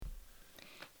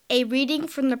A reading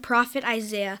from the prophet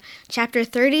Isaiah, chapter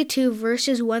 32,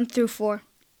 verses 1 through 4.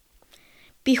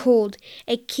 Behold,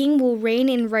 a king will reign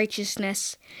in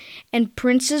righteousness, and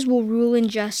princes will rule in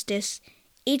justice.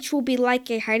 Each will be like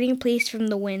a hiding place from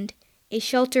the wind, a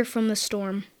shelter from the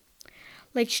storm.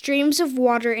 Like streams of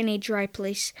water in a dry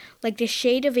place, like the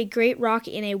shade of a great rock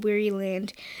in a weary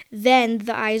land. Then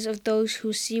the eyes of those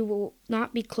who see will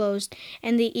not be closed,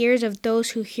 and the ears of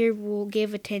those who hear will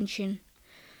give attention.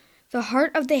 The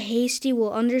heart of the hasty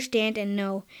will understand and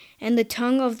know, and the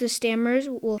tongue of the stammerers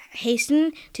will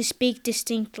hasten to speak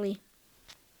distinctly.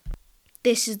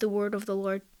 This is the word of the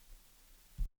Lord.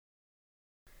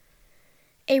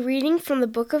 A reading from the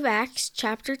book of Acts,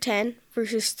 chapter 10,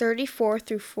 verses 34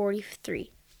 through 43.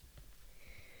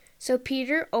 So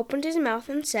Peter opened his mouth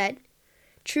and said,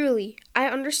 "Truly, I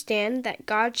understand that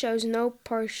God shows no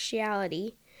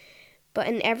partiality, but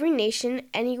in every nation,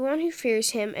 anyone who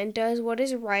fears him and does what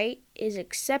is right is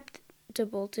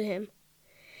acceptable to him.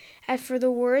 As for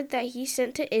the word that he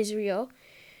sent to Israel,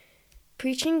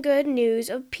 preaching good news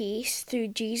of peace through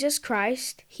Jesus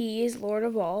Christ, he is Lord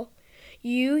of all.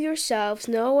 You yourselves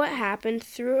know what happened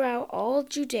throughout all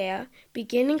Judea,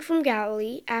 beginning from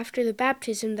Galilee after the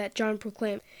baptism that John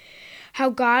proclaimed, how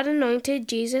God anointed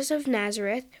Jesus of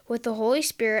Nazareth with the Holy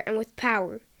Spirit and with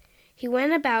power. He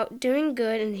went about doing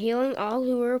good and healing all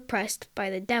who were oppressed by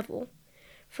the devil,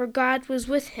 for God was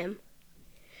with him.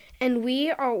 And we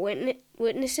are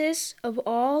witnesses of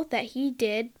all that he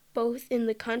did, both in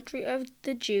the country of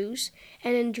the Jews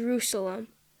and in Jerusalem.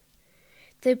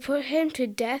 They put him to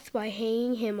death by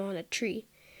hanging him on a tree.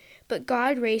 But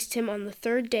God raised him on the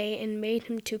third day and made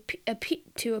him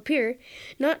to appear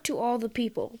not to all the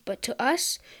people, but to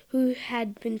us who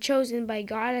had been chosen by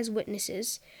God as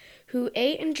witnesses, who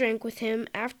ate and drank with him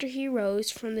after he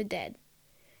rose from the dead.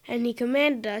 And he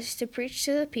commanded us to preach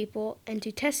to the people and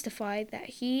to testify that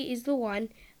he is the one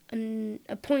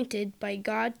appointed by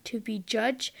God to be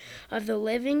judge of the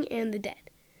living and the dead.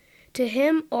 To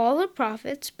him all the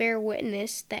prophets bear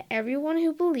witness that everyone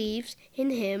who believes in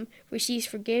him receives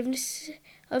forgiveness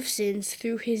of sins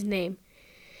through his name.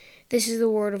 This is the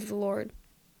word of the Lord.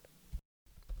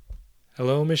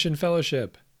 Hello, Mission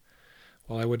Fellowship.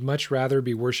 While I would much rather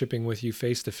be worshiping with you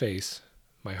face to face,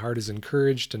 my heart is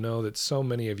encouraged to know that so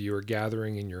many of you are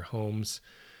gathering in your homes,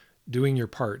 doing your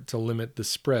part to limit the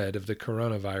spread of the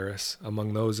coronavirus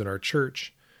among those in our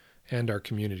church and our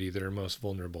community that are most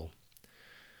vulnerable.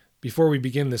 Before we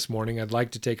begin this morning, I'd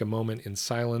like to take a moment in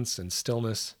silence and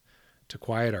stillness to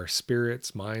quiet our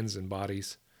spirits, minds, and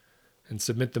bodies, and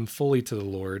submit them fully to the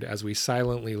Lord as we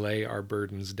silently lay our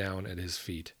burdens down at his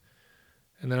feet.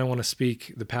 And then I want to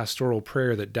speak the pastoral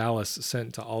prayer that Dallas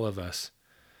sent to all of us,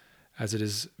 as it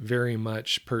is very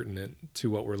much pertinent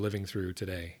to what we're living through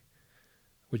today.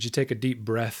 Would you take a deep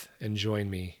breath and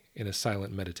join me in a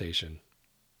silent meditation?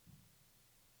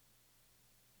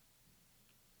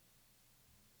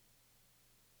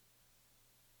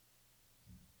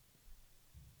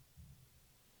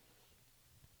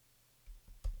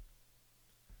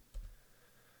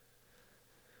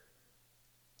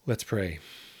 Let's pray.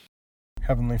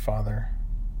 Heavenly Father,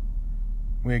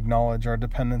 we acknowledge our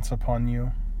dependence upon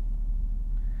you.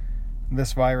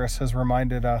 This virus has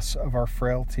reminded us of our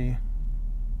frailty.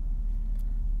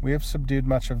 We have subdued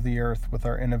much of the earth with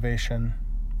our innovation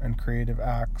and creative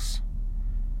acts,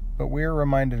 but we are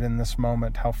reminded in this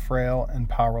moment how frail and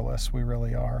powerless we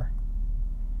really are.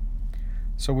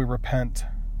 So we repent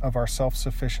of our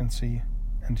self-sufficiency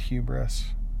and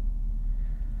hubris.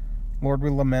 Lord,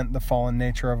 we lament the fallen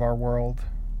nature of our world,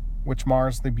 which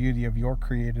mars the beauty of your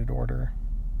created order.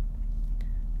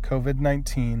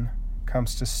 COVID-19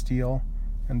 comes to steal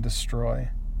and destroy,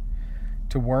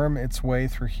 to worm its way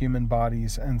through human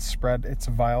bodies and spread its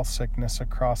vile sickness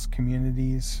across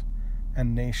communities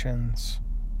and nations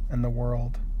and the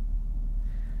world.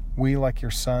 We, like your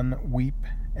Son, weep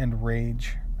and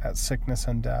rage at sickness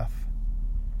and death,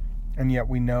 and yet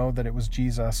we know that it was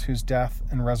Jesus whose death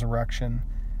and resurrection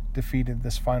defeated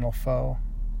this final foe.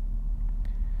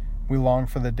 We long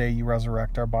for the day you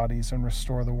resurrect our bodies and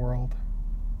restore the world.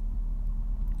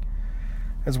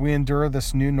 As we endure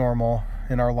this new normal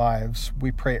in our lives,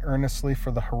 we pray earnestly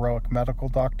for the heroic medical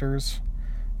doctors,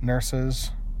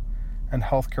 nurses, and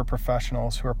healthcare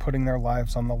professionals who are putting their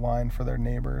lives on the line for their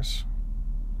neighbors.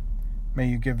 May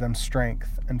you give them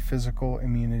strength and physical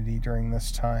immunity during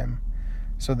this time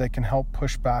so they can help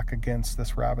push back against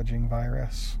this ravaging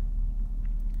virus.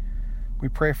 We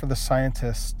pray for the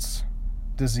scientists,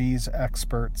 disease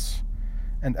experts,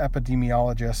 and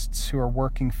epidemiologists who are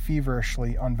working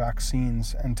feverishly on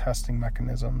vaccines and testing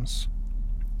mechanisms.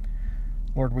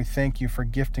 Lord, we thank you for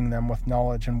gifting them with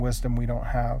knowledge and wisdom we don't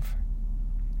have.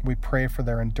 We pray for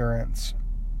their endurance,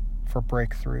 for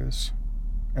breakthroughs,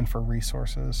 and for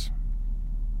resources.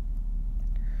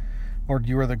 Lord,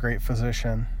 you are the great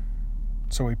physician,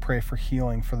 so we pray for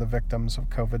healing for the victims of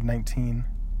COVID-19.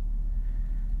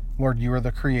 Lord, you are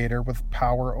the creator with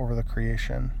power over the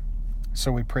creation,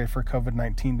 so we pray for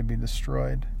COVID-19 to be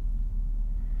destroyed.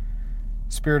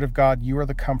 Spirit of God, you are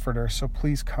the comforter, so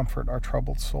please comfort our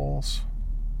troubled souls.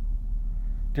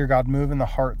 Dear God, move in the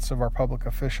hearts of our public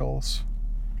officials.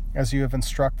 As you have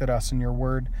instructed us in your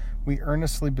word, we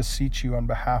earnestly beseech you on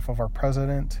behalf of our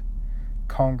president,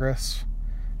 Congress,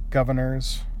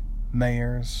 governors,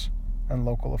 mayors, and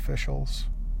local officials.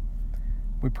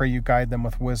 We pray you guide them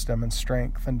with wisdom and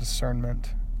strength and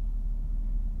discernment.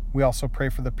 We also pray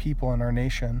for the people in our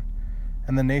nation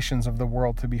and the nations of the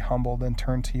world to be humbled and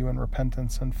turn to you in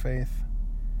repentance and faith.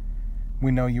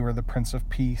 We know you are the Prince of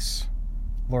Peace,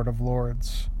 Lord of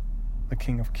Lords, the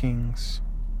King of Kings.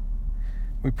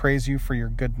 We praise you for your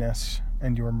goodness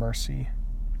and your mercy,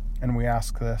 and we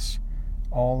ask this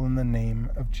all in the name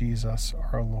of Jesus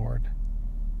our Lord.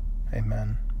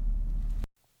 Amen.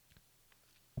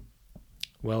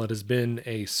 Well, it has been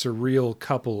a surreal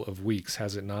couple of weeks,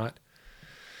 has it not?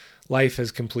 Life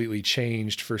has completely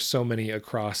changed for so many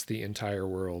across the entire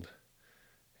world.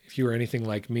 If you are anything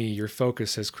like me, your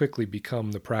focus has quickly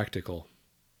become the practical.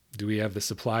 Do we have the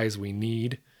supplies we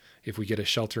need if we get a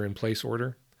shelter-in-place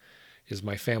order? Is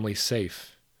my family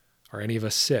safe? Are any of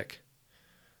us sick?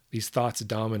 These thoughts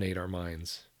dominate our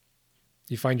minds.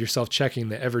 You find yourself checking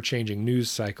the ever-changing news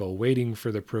cycle, waiting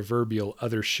for the proverbial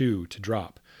other shoe to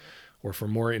drop, or for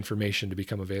more information to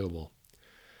become available.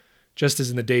 Just as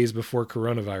in the days before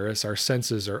coronavirus, our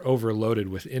senses are overloaded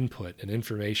with input and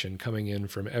information coming in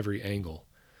from every angle.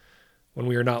 When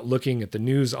we are not looking at the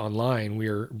news online, we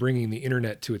are bringing the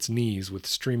internet to its knees with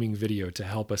streaming video to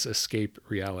help us escape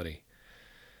reality.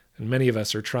 And many of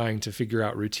us are trying to figure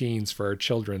out routines for our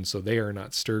children so they are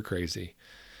not stir-crazy,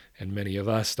 and many of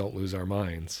us don't lose our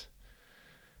minds.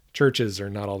 Churches are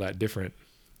not all that different.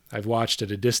 I've watched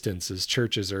at a distance as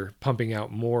churches are pumping out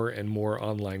more and more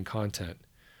online content,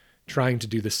 trying to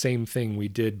do the same thing we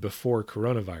did before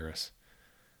coronavirus.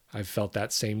 I've felt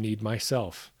that same need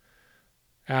myself,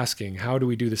 asking, how do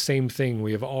we do the same thing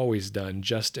we have always done,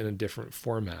 just in a different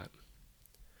format?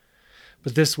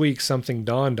 But this week, something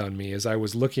dawned on me as I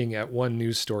was looking at one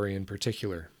news story in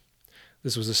particular.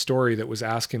 This was a story that was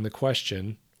asking the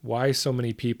question, why so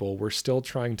many people were still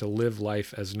trying to live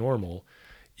life as normal,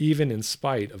 even in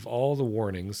spite of all the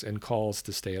warnings and calls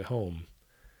to stay at home.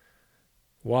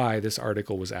 Why, this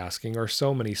article was asking, are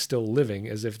so many still living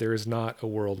as if there is not a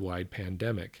worldwide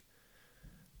pandemic?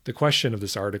 The question of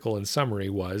this article in summary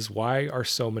was, why are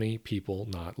so many people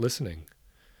not listening?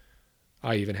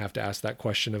 I even have to ask that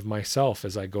question of myself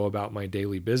as I go about my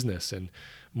daily business, and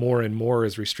more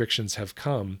as restrictions have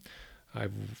come,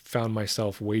 I've found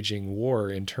myself waging war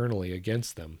internally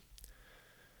against them.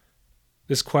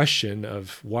 This question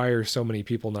of why are so many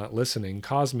people not listening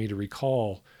caused me to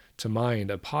recall to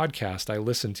mind a podcast I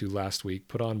listened to last week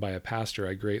put on by a pastor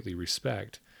I greatly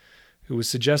respect, who was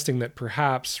suggesting that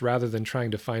perhaps rather than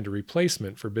trying to find a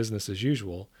replacement for business as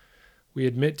usual, we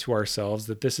admit to ourselves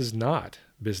that this is not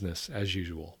business as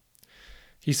usual.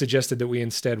 He suggested that we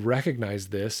instead recognize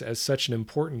this as such an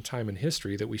important time in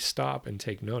history that we stop and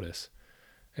take notice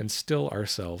and still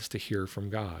ourselves to hear from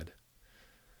God.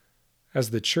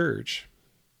 As the church,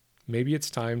 maybe it's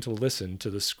time to listen to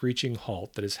the screeching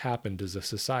halt that has happened as a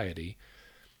society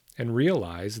and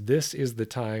realize this is the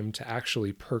time to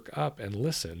actually perk up and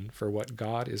listen for what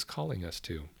God is calling us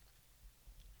to.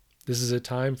 This is a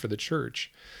time for the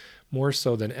church, more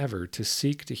so than ever, to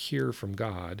seek to hear from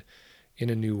God in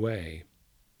a new way.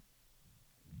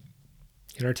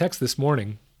 In our text this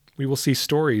morning, we will see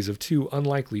stories of two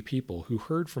unlikely people who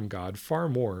heard from God far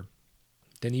more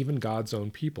than even God's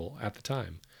own people at the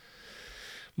time.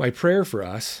 My prayer for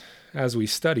us, as we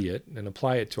study it and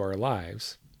apply it to our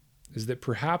lives, is that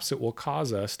perhaps it will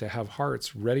cause us to have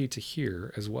hearts ready to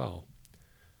hear as well.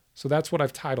 So that's what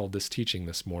I've titled this teaching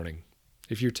this morning.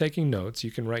 If you're taking notes,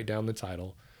 you can write down the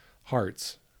title,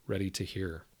 Hearts Ready to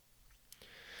Hear.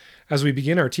 As we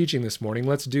begin our teaching this morning,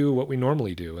 let's do what we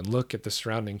normally do and look at the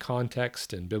surrounding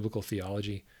context and biblical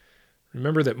theology.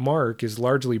 Remember that Mark is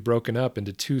largely broken up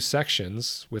into two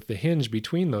sections, with the hinge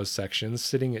between those sections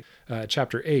sitting at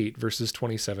chapter 8, verses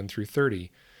 27 through 30,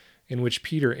 in which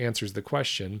Peter answers the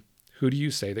question, who do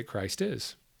you say that Christ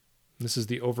is? This is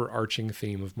the overarching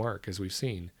theme of Mark, as we've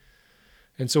seen.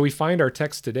 And so we find our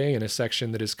text today in a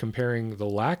section that is comparing the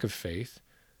lack of faith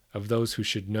of those who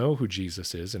should know who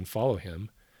Jesus is and follow him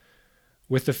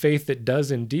with the faith that does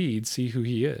indeed see who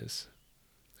he is,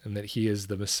 and that he is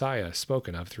the Messiah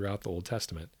spoken of throughout the Old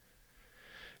Testament.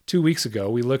 2 weeks ago,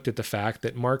 we looked at the fact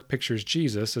that Mark pictures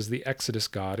Jesus as the Exodus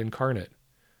God incarnate,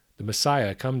 the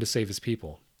Messiah come to save his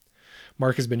people.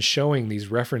 Mark has been showing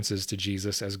these references to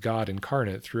Jesus as God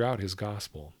incarnate throughout his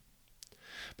gospel.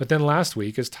 But then last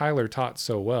week, as Tyler taught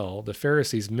so well, the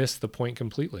Pharisees missed the point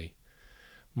completely.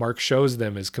 Mark shows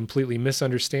them as completely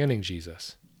misunderstanding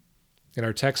Jesus. In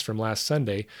our text from last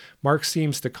Sunday, Mark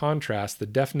seems to contrast the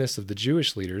deafness of the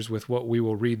Jewish leaders with what we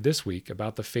will read this week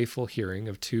about the faithful hearing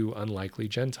of two unlikely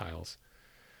Gentiles.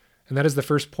 And that is the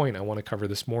first point I want to cover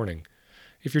this morning.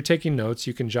 If you're taking notes,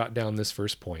 you can jot down this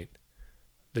first point.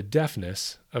 The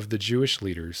deafness of the Jewish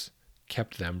leaders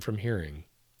kept them from hearing.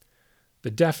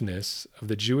 The deafness of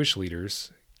the Jewish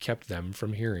leaders kept them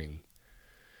from hearing.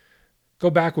 Go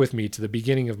back with me to the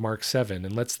beginning of Mark 7,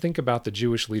 and let's think about the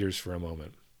Jewish leaders for a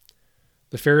moment.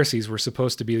 The Pharisees were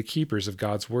supposed to be the keepers of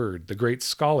God's word, the great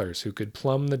scholars who could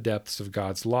plumb the depths of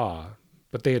God's law,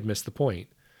 but they had missed the point.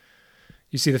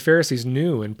 You see, the Pharisees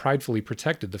knew and pridefully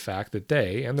protected the fact that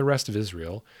they, and the rest of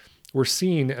Israel, were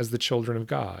seen as the children of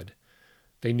God.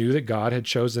 They knew that God had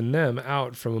chosen them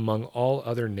out from among all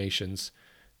other nations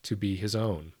to be his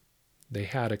own. They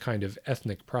had a kind of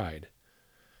ethnic pride.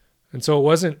 And so it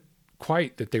wasn't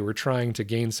quite that they were trying to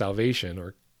gain salvation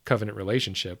or covenant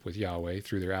relationship with Yahweh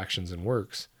through their actions and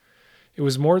works. It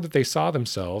was more that they saw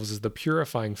themselves as the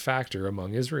purifying factor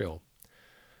among Israel.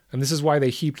 And this is why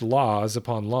they heaped laws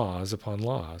upon laws upon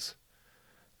laws.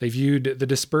 They viewed the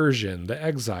dispersion, the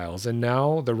exiles, and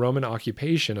now the Roman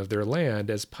occupation of their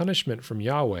land as punishment from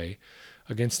Yahweh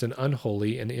against an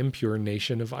unholy and impure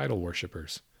nation of idol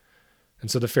worshippers.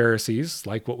 And so the Pharisees,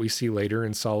 like what we see later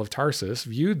in Saul of Tarsus,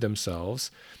 viewed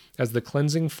themselves as the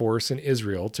cleansing force in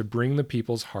Israel to bring the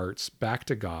people's hearts back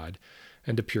to God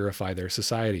and to purify their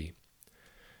society.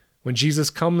 When Jesus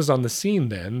comes on the scene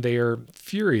then, they are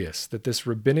furious that this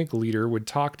rabbinic leader would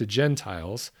talk to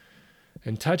Gentiles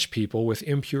and touch people with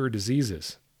impure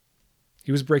diseases.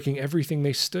 He was breaking everything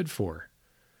they stood for.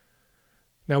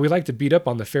 Now, we like to beat up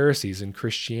on the Pharisees in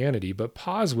Christianity, but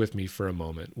pause with me for a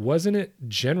moment. Wasn't it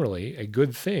generally a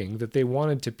good thing that they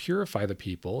wanted to purify the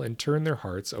people and turn their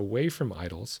hearts away from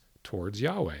idols towards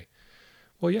Yahweh?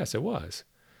 Well, yes, it was.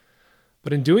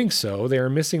 But in doing so, they are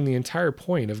missing the entire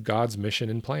point of God's mission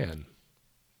and plan.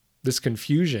 This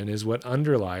confusion is what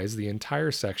underlies the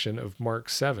entire section of Mark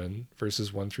 7,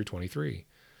 verses 1 through 23.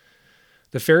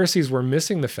 The Pharisees were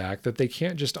missing the fact that they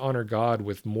can't just honor God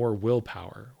with more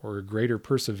willpower or greater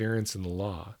perseverance in the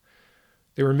law.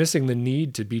 They were missing the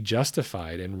need to be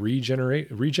justified and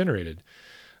regenerated.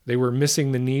 They were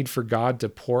missing the need for God to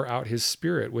pour out his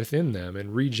Spirit within them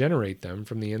and regenerate them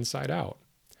from the inside out.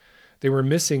 They were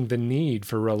missing the need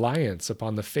for reliance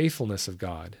upon the faithfulness of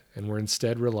God and were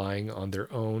instead relying on their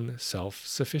own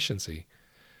self-sufficiency.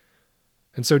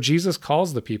 And so Jesus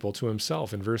calls the people to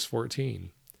himself in verse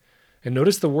 14. And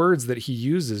notice the words that he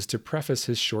uses to preface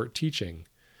his short teaching.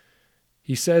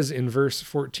 He says in verse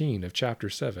 14 of chapter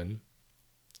 7,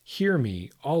 "Hear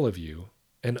me, all of you,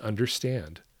 and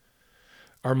understand."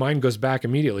 Our mind goes back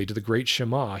immediately to the great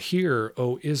Shema. "Hear,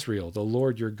 O Israel, the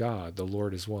Lord your God, the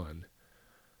Lord is one."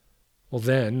 Well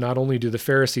then, not only do the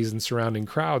Pharisees and surrounding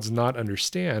crowds not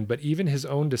understand, but even his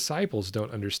own disciples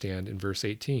don't understand in verse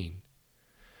 18.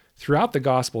 Throughout the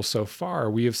gospel so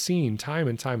far, we have seen time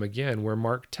and time again where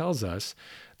Mark tells us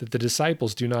that the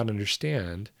disciples do not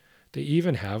understand. They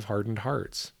even have hardened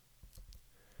hearts.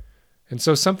 And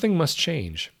so something must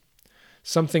change.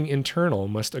 Something internal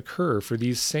must occur for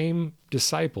these same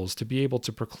disciples to be able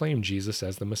to proclaim Jesus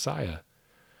as the Messiah.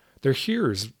 Their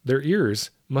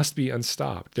ears must be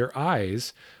unstopped. Their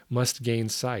eyes must gain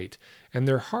sight, and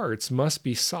their hearts must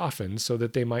be softened so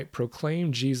that they might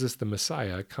proclaim Jesus the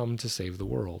Messiah come to save the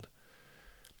world.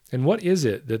 And what is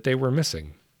it that they were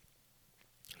missing?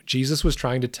 Jesus was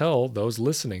trying to tell those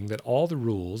listening that all the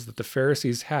rules that the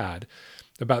Pharisees had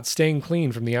about staying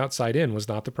clean from the outside in was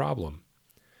not the problem.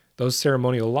 Those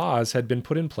ceremonial laws had been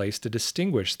put in place to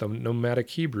distinguish the nomadic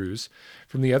Hebrews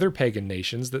from the other pagan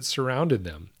nations that surrounded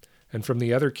them and from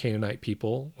the other Canaanite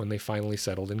people when they finally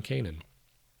settled in Canaan.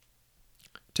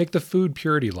 Take the food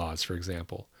purity laws, for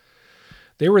example.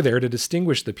 They were there to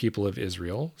distinguish the people of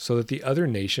Israel so that the other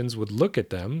nations would look at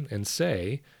them and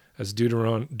say, as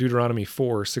Deuteronomy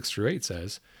 4, 6-8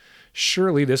 says,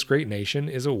 "Surely this great nation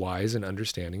is a wise and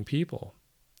understanding people."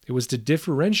 It was to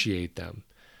differentiate them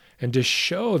and to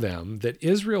show them that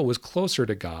Israel was closer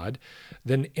to God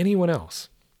than anyone else.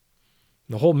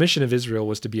 The whole mission of Israel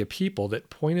was to be a people that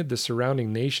pointed the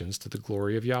surrounding nations to the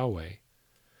glory of Yahweh.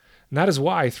 And that is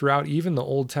why throughout even the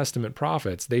Old Testament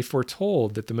prophets, they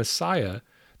foretold that the Messiah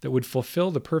that would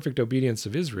fulfill the perfect obedience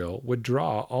of Israel would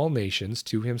draw all nations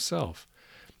to himself,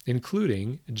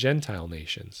 including Gentile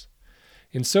nations.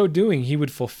 In so doing, he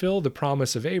would fulfill the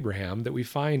promise of Abraham that we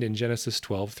find in Genesis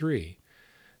 12:3,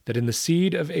 that in the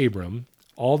seed of Abram,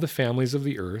 all the families of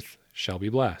the earth shall be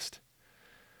blessed.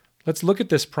 Let's look at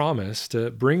this promise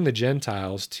to bring the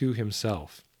Gentiles to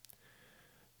himself.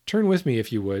 Turn with me,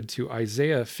 if you would, to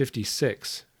Isaiah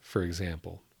 56, for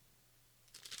example.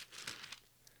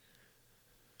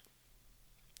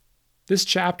 This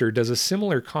chapter does a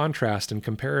similar contrast and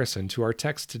comparison to our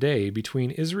text today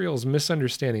between Israel's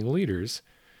misunderstanding leaders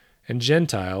and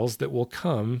Gentiles that will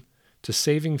come to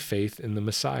saving faith in the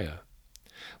Messiah.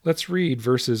 Let's read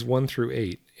verses 1 through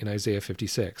 8 in Isaiah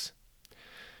 56.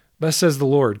 Thus says the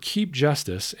Lord, keep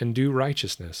justice and do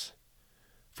righteousness,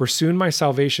 for soon my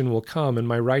salvation will come and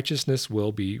my righteousness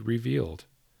will be revealed.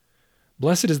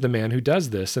 Blessed is the man who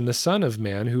does this, and the Son of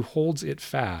Man who holds it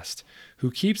fast, who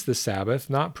keeps the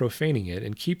Sabbath, not profaning it,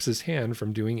 and keeps his hand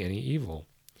from doing any evil.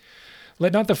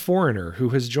 Let not the foreigner who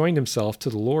has joined himself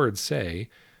to the Lord say,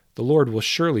 the Lord will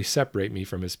surely separate me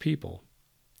from his people.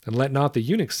 And let not the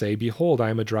eunuch say, behold,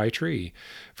 I am a dry tree.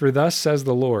 For thus says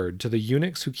the Lord, to the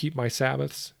eunuchs who keep my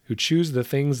Sabbaths, who choose the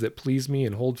things that please me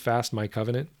and hold fast my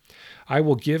covenant, I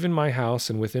will give in my house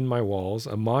and within my walls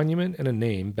a monument and a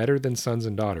name better than sons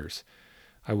and daughters.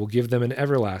 I will give them an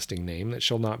everlasting name that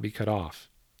shall not be cut off.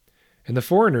 And the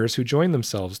foreigners who join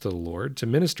themselves to the Lord, to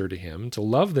minister to him, to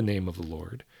love the name of the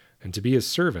Lord, and to be his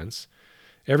servants,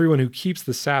 everyone who keeps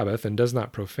the Sabbath and does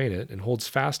not profane it, and holds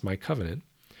fast my covenant,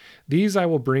 these I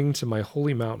will bring to my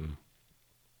holy mountain,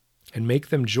 and make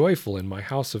them joyful in my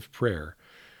house of prayer.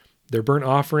 Their burnt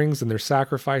offerings and their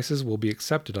sacrifices will be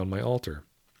accepted on my altar.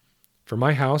 For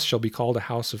my house shall be called a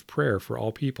house of prayer for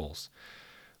all peoples.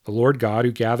 The Lord God,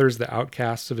 who gathers the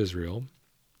outcasts of Israel,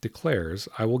 declares,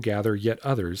 I will gather yet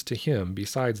others to him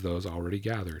besides those already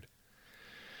gathered.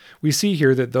 We see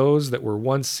here that those that were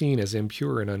once seen as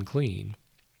impure and unclean,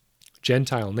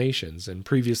 Gentile nations and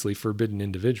previously forbidden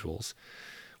individuals,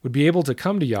 would be able to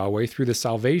come to Yahweh through the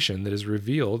salvation that is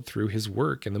revealed through his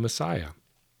work in the Messiah.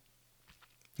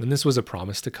 And this was a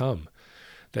promise to come,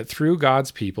 that through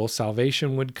God's people,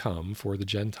 salvation would come for the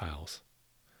Gentiles.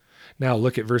 Now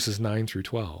look at verses 9 through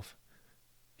 12.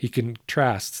 He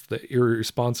contrasts the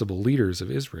irresponsible leaders of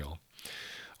Israel.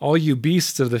 All you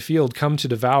beasts of the field come to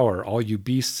devour, all you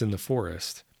beasts in the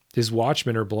forest. His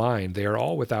watchmen are blind, they are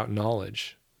all without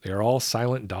knowledge. They are all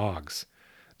silent dogs.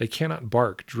 They cannot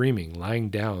bark, dreaming, lying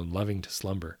down, loving to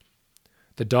slumber.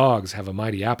 The dogs have a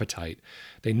mighty appetite.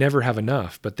 They never have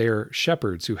enough, but they are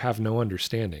shepherds who have no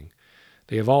understanding.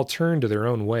 They have all turned to their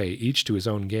own way, each to his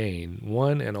own gain,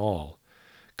 one and all.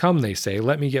 Come, they say,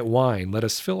 let me get wine, let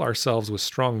us fill ourselves with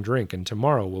strong drink, and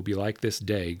tomorrow will be like this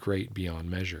day, great beyond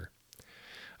measure.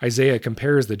 Isaiah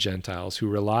compares the Gentiles who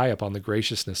rely upon the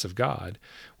graciousness of God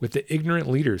with the ignorant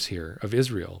leaders here of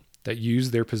Israel that use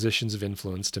their positions of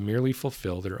influence to merely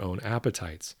fulfill their own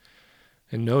appetites.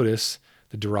 And notice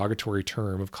the derogatory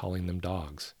term of calling them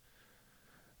dogs.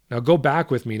 Now go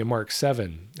back with me to Mark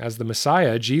 7. As the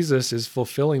Messiah, Jesus is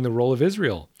fulfilling the role of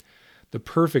Israel, the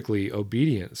perfectly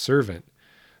obedient servant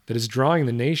that is drawing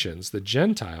the nations, the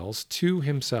Gentiles, to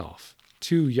himself,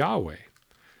 to Yahweh.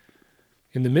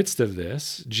 In the midst of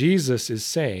this, Jesus is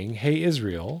saying, hey,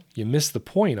 Israel, you missed the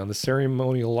point on the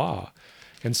ceremonial law,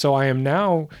 and so I am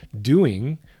now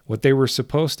doing what they were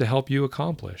supposed to help you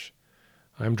accomplish.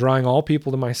 I'm drawing all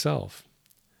people to myself.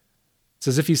 It's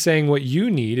as if he's saying what you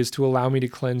need is to allow me to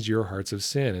cleanse your hearts of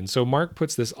sin. And so Mark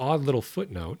puts this odd little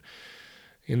footnote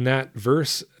in that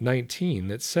verse 19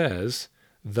 that says,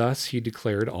 thus he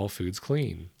declared all foods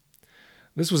clean.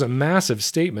 This was a massive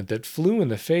statement that flew in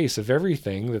the face of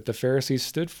everything that the Pharisees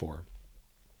stood for.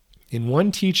 In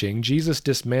one teaching, Jesus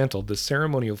dismantled the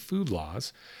ceremonial food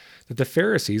laws that the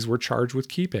Pharisees were charged with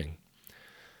keeping.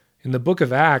 In the book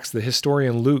of Acts, the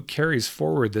historian Luke carries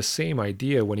forward the same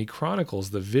idea when he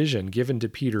chronicles the vision given to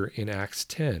Peter in Acts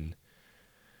 10.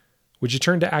 Would you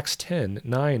turn to Acts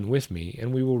 10:9 with me,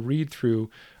 and we will read through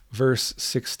verse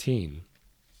 16.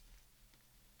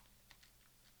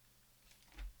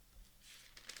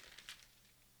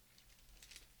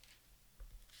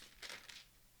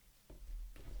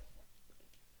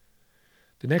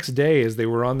 The next day, as they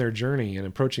were on their journey and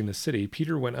approaching the city,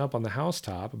 Peter went up on the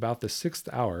housetop about the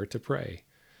 6th hour to pray.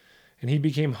 And he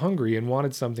became hungry and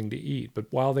wanted something to eat. But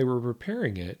while they were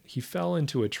preparing it, he fell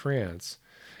into a trance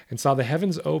and saw the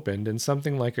heavens opened and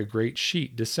something like a great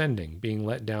sheet descending, being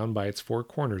let down by its 4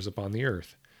 corners upon the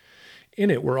earth. In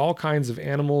it were all kinds of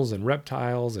animals and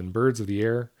reptiles and birds of the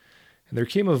air. And there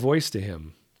came a voice to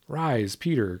him, "Rise,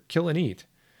 Peter, kill and eat."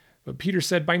 But Peter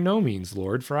said, "By no means,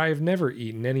 Lord, for I have never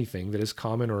eaten anything that is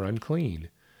common or unclean."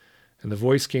 And the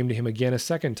voice came to him again a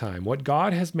second time, "What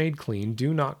God has made clean,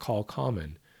 do not call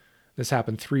common." This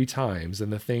happened 3 times,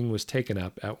 and the thing was taken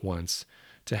up at once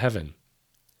to heaven.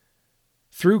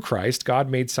 Through Christ, God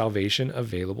made salvation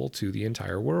available to the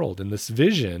entire world. And this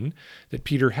vision that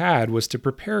Peter had was to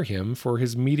prepare him for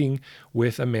his meeting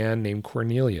with a man named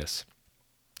Cornelius,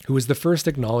 who was the first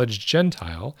acknowledged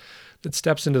Gentile that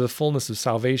steps into the fullness of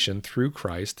salvation through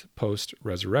Christ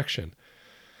post-resurrection.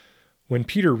 When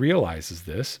Peter realizes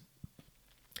this,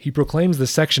 he proclaims the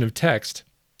section of text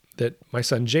that my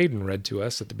son Jaden read to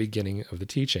us at the beginning of the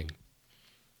teaching.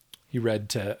 He read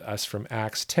to us from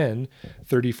Acts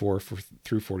 10:34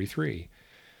 through 43.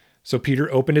 So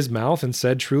Peter opened his mouth and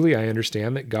said, "Truly I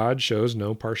understand that God shows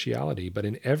no partiality, but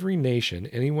in every nation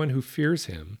anyone who fears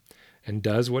him and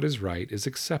does what is right is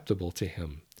acceptable to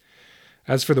him.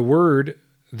 As for the word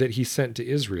that he sent to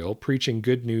Israel, preaching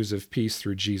good news of peace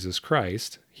through Jesus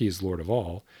Christ, he is Lord of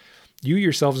all, you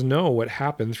yourselves know what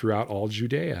happened throughout all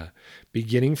Judea,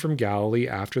 beginning from Galilee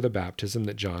after the baptism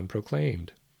that John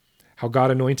proclaimed, how God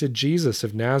anointed Jesus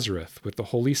of Nazareth with the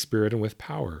Holy Spirit and with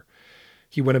power.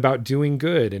 He went about doing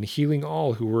good and healing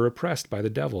all who were oppressed by the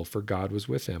devil, for God was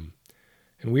with him.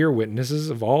 And we are witnesses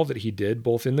of all that he did,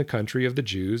 both in the country of the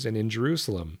Jews and in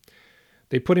Jerusalem.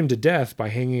 They put him to death by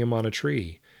hanging him on a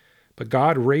tree. But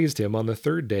God raised him on the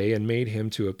 3rd day and made him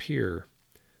to appear,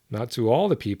 not to all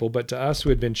the people, but to us who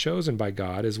had been chosen by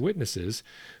God as witnesses,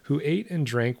 who ate and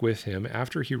drank with him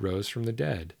after he rose from the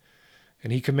dead.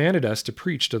 And he commanded us to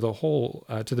preach to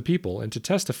the people and to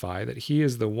testify that he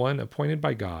is the one appointed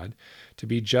by God to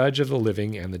be judge of the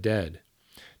living and the dead.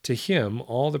 To him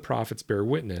all the prophets bear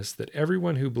witness that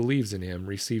everyone who believes in him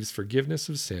receives forgiveness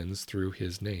of sins through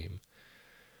his name."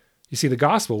 You see, the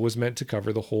gospel was meant to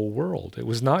cover the whole world. It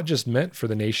was not just meant for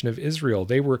the nation of Israel.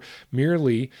 They were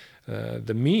merely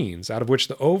the means out of which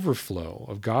the overflow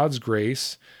of God's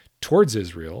grace towards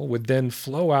Israel would then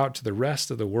flow out to the rest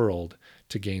of the world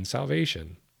to gain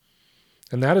salvation.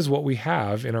 And that is what we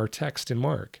have in our text in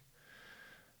Mark.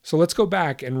 So let's go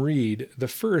back and read the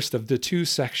first of the 2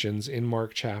 sections in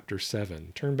Mark chapter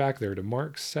 7. Turn back there to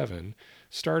Mark 7,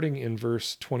 starting in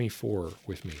verse 24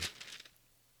 with me.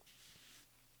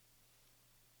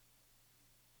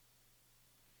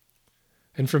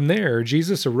 And from there,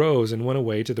 Jesus arose and went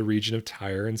away to the region of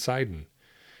Tyre and Sidon.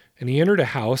 And he entered a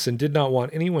house and did not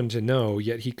want anyone to know,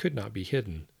 yet he could not be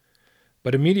hidden.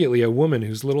 But immediately a woman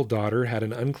whose little daughter had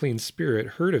an unclean spirit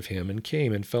heard of him and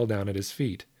came and fell down at his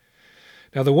feet.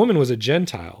 Now the woman was a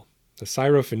Gentile, a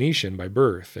Syrophoenician by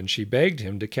birth, and she begged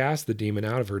him to cast the demon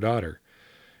out of her daughter.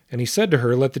 And he said to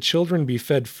her, "Let the children be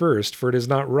fed first, for it is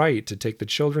not right to take the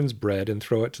children's bread and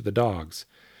throw it to the dogs."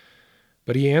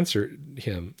 But she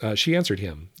answered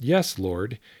him, "Yes,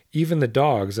 Lord, even the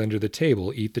dogs under the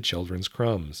table eat the children's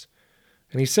crumbs."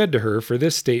 And he said to her, "For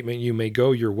this statement you may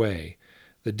go your way.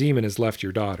 The demon has left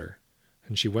your daughter."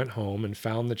 And she went home and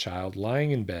found the child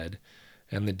lying in bed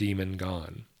and the demon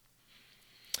gone.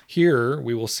 Here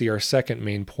we will see our second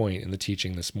main point in the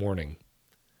teaching this morning.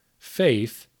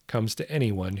 Faith comes to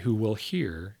anyone who will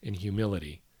hear in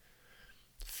humility.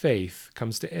 Faith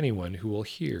comes to anyone who will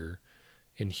hear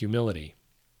in humility.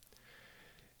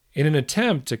 In an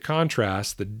attempt to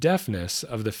contrast the deafness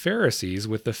of the Pharisees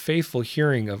with the faithful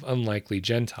hearing of unlikely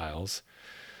Gentiles,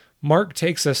 Mark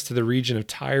takes us to the region of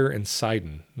Tyre and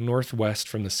Sidon, northwest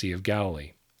from the Sea of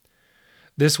Galilee.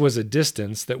 This was a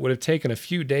distance that would have taken a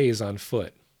few days on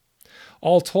foot.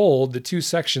 All told, the 2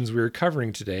 sections we are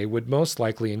covering today would most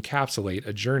likely encapsulate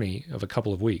a journey of a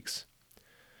couple of weeks.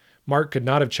 Mark could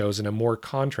not have chosen a more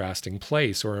contrasting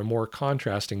place or a more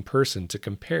contrasting person to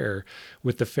compare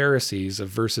with the Pharisees of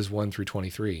verses 1 through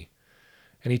 23.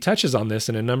 And he touches on this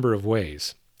in a number of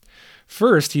ways.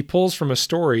 First, he pulls from a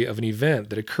story of an event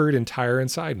that occurred in Tyre and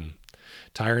Sidon.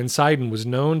 Tyre and Sidon was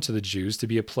known to the Jews to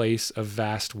be a place of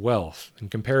vast wealth in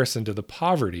comparison to the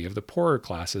poverty of the poorer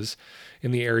classes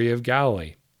in the area of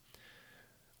Galilee.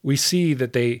 We see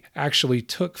that they actually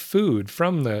took food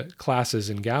from the classes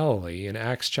in Galilee in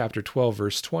Acts chapter 12,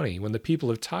 verse 20, when the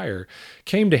people of Tyre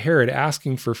came to Herod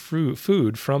asking for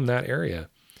food from that area.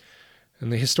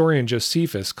 And the historian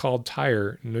Josephus called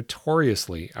Tyre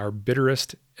notoriously our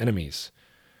bitterest enemies.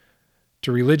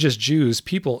 To religious Jews,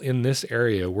 people in this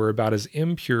area were about as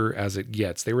impure as it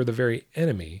gets. They were the very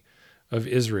enemy of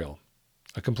Israel,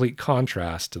 a complete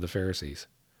contrast to the Pharisees.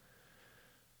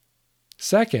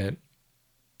 Second,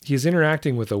 he is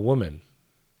interacting with a woman,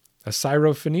 a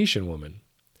Syrophoenician woman.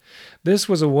 This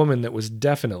was a woman that was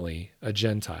definitely a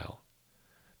Gentile.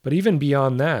 But even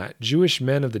beyond that, Jewish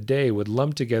men of the day would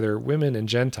lump together women and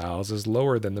Gentiles as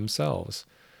lower than themselves.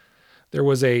 There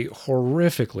was a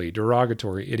horrifically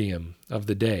derogatory idiom of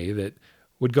the day that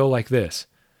would go like this.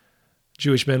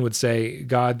 Jewish men would say,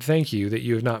 "God, thank you that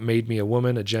you have not made me a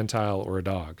woman, a Gentile, or a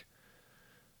dog."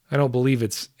 I don't believe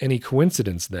it's any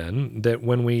coincidence then that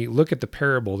when we look at the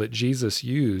parable that Jesus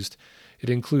used, it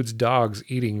includes dogs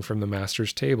eating from the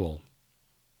master's table.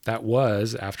 That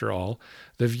was, after all,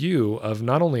 the view of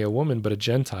not only a woman but a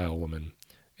Gentile woman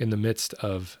in the midst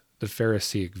of the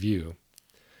Pharisaic view.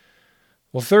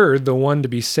 Well, third, the one to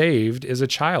be saved is a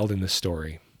child in this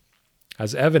story.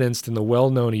 As evidenced in the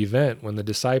well-known event when the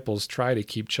disciples try to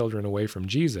keep children away from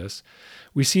Jesus,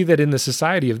 we see that in the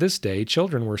society of this day,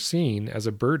 children were seen as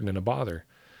a burden and a bother,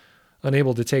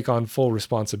 unable to take on full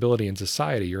responsibility in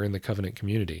society or in the covenant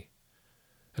community.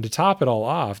 And to top it all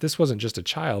off, this wasn't just a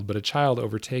child, but a child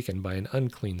overtaken by an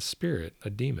unclean spirit, a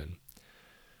demon.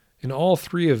 In all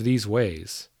three of these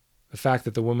ways, the fact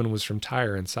that the woman was from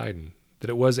Tyre and Sidon, that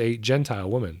it was a Gentile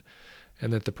woman,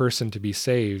 and that the person to be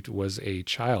saved was a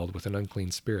child with an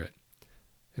unclean spirit.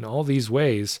 In all these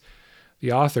ways,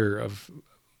 the author of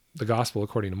the Gospel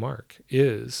according to Mark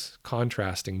is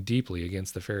contrasting deeply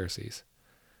against the Pharisees.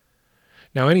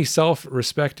 Now, any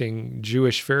self-respecting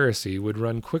Jewish Pharisee would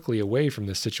run quickly away from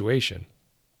this situation,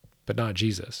 but not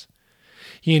Jesus.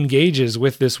 He engages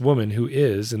with this woman who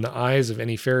is, in the eyes of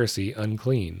any Pharisee,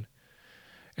 unclean.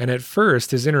 And at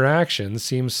first, his interaction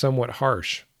seems somewhat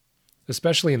harsh,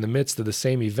 especially in the midst of the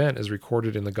same event as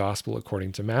recorded in the Gospel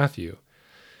according to Matthew.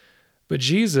 But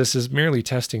Jesus is merely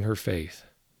testing her faith.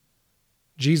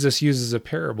 Jesus uses a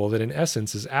parable that in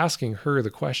essence is asking her the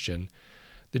question,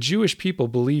 "The Jewish people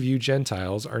believe you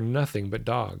Gentiles are nothing but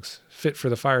dogs, fit for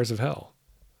the fires of hell.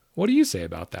 What do you say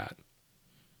about that?"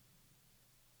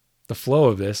 The flow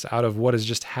of this out of what has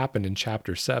just happened in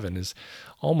chapter 7 is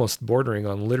almost bordering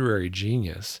on literary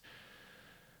genius.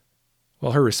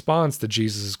 Well, her response to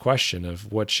Jesus' question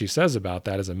of what she says about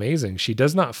that is amazing. She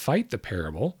does not fight the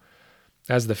parable,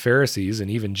 as the Pharisees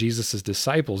and even Jesus'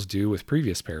 disciples do with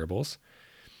previous parables.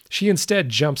 She instead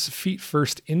jumps feet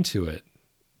first into it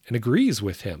and agrees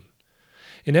with him.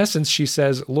 In essence, she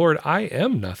says, "Lord, I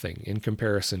am nothing in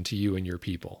comparison to you and your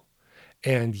people.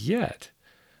 And yet,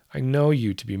 I know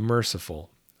you to be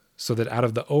merciful, so that out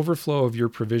of the overflow of your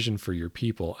provision for your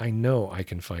people, I know I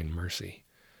can find mercy."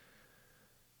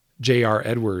 J.R.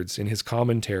 Edwards, in his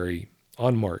commentary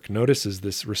on Mark, notices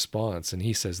this response, and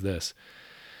he says this: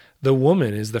 "The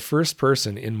woman is the first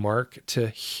person in Mark to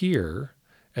hear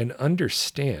and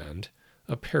understand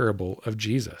a parable of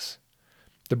Jesus.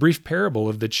 The brief parable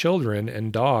of the children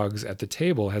and dogs at the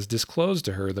table has disclosed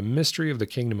to her the mystery of the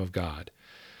kingdom of God.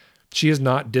 She is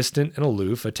not distant and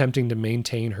aloof, attempting to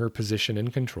maintain her position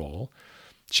and control.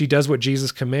 She does what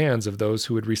Jesus commands of those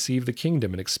who would receive the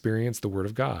kingdom and experience the word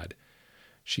of God.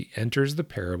 She enters the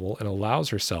parable and allows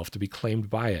herself to be claimed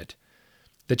by it.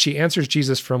 That she answers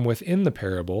Jesus from within the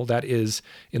parable, that is,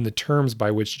 in the terms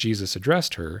by which Jesus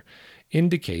addressed her,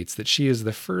 indicates that she is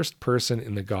the first person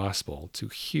in the gospel to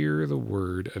hear the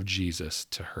word of Jesus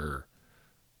to her."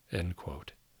 End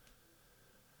quote.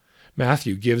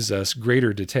 Matthew gives us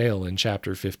greater detail in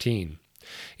chapter 15.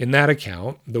 In that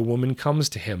account, the woman comes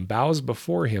to him, bows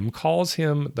before him, calls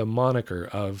him the moniker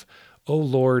of, "O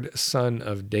Lord, Son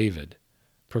of David,"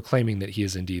 proclaiming that he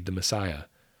is indeed the Messiah.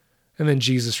 And then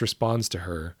Jesus responds to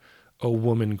her, "O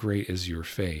woman, great is your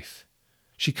faith."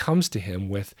 She comes to him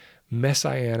with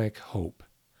messianic hope,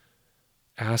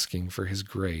 asking for his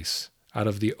grace out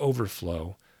of the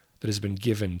overflow that has been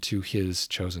given to his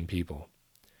chosen people.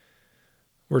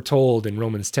 We're told in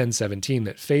Romans 10:17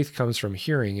 that faith comes from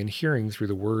hearing, and hearing through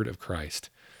the word of Christ.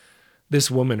 This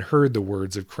woman heard the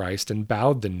words of Christ and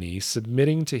bowed the knee,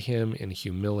 submitting to him in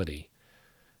humility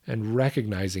and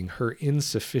recognizing her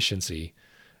insufficiency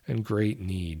and great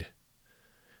need.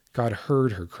 God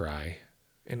heard her cry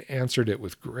and answered it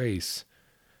with grace,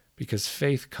 because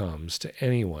faith comes to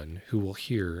anyone who will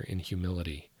hear in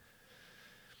humility.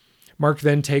 Mark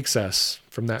then takes us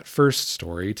from that first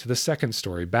story to the second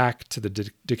story, back to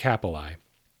the Decapolis.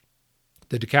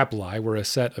 The Decapolis were a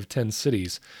set of 10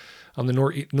 cities on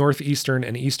the northeastern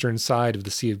and eastern side of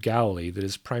the Sea of Galilee that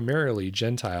is primarily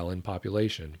Gentile in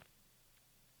population.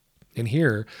 And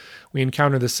here we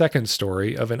encounter the second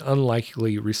story of an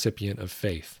unlikely recipient of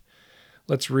faith.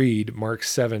 Let's read Mark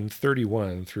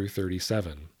 7:31 through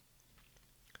 37.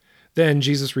 Then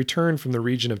Jesus returned from the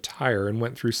region of Tyre and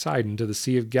went through Sidon to the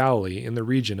Sea of Galilee in the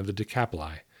region of the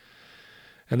Decapolis.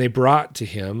 And they brought to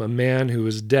him a man who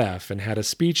was deaf and had a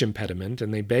speech impediment,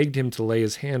 and they begged him to lay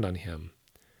his hand on him.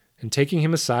 And taking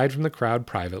him aside from the crowd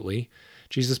privately,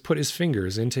 Jesus put his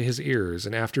fingers into his ears,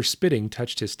 and after spitting,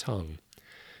 touched his tongue.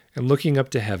 And looking up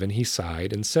to heaven, he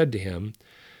sighed and said to him,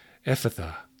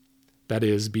 Ephphatha, that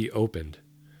is, be opened.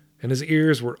 And his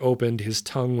ears were opened, his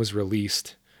tongue was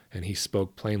released, and he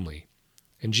spoke plainly.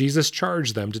 And Jesus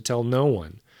charged them to tell no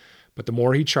one, but the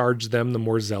more he charged them, the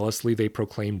more zealously they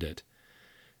proclaimed it.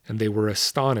 And they were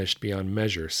astonished beyond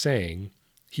measure, saying,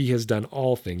 He has done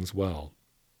all things well.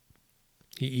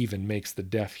 He even makes the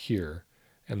deaf hear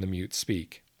and the mute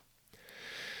speak.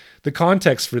 The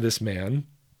context for this man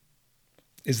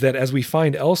is that, as we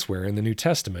find elsewhere in the New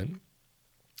Testament,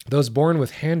 those born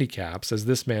with handicaps, as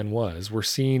this man was, were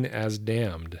seen as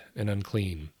damned and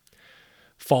unclean.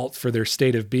 Fault for their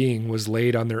state of being was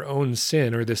laid on their own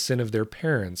sin or the sin of their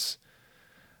parents.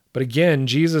 But again,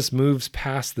 Jesus moves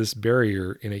past this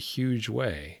barrier in a huge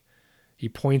way. He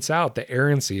points out the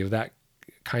errancy of that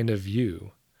kind of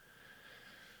view.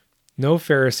 No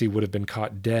Pharisee would have been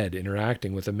caught dead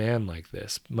interacting with a man like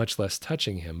this, much less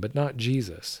touching him, but not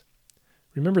Jesus.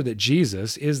 Remember that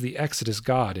Jesus is the Exodus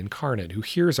God incarnate who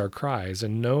hears our cries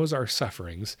and knows our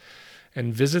sufferings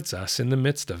and visits us in the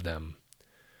midst of them.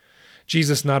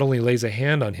 Jesus not only lays a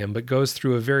hand on him, but goes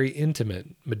through a very intimate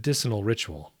medicinal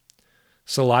ritual.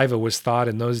 Saliva was thought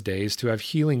in those days to have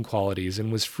healing qualities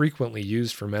and was frequently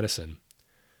used for medicine.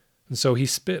 And so he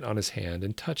spit on his hand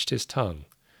and touched his tongue.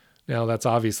 Now, that's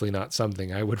obviously not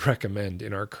something I would recommend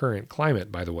in our current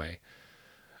climate, by the way.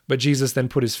 But Jesus then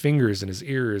put his fingers in his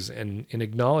ears, and in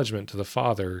acknowledgement to the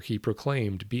Father, he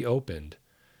proclaimed, Be opened.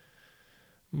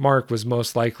 Mark was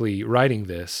most likely writing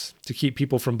this to keep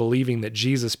people from believing that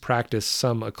Jesus practiced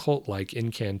some occult-like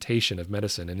incantation of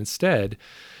medicine, and instead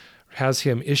has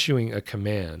him issuing a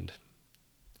command.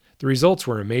 The results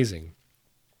were amazing.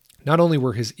 Not only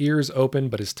were his ears open,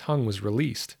 but his tongue was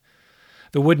released.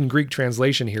 The wooden Greek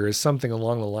translation here is something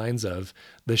along the lines of,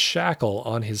 the shackle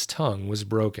on his tongue was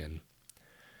broken.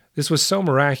 This was so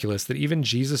miraculous that even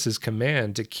Jesus'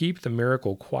 command to keep the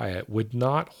miracle quiet would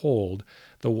not hold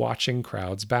the watching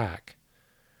crowds back.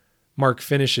 Mark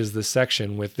finishes the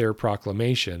section with their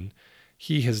proclamation,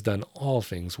 He has done all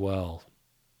things well.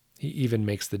 He even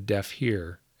makes the deaf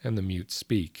hear and the mute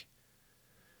speak.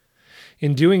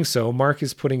 In doing so, Mark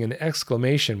is putting an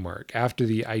exclamation mark after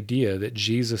the idea that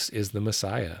Jesus is the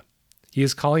Messiah. He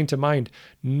is calling to mind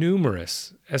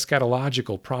numerous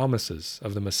eschatological promises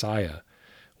of the Messiah,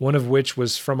 one of which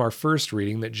was from our first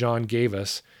reading that John gave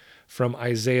us from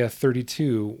Isaiah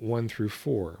 32, 1 through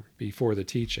 4, before the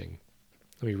teaching.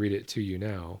 Let me read it to you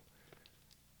now.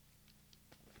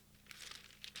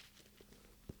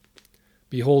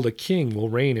 Behold, a king will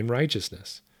reign in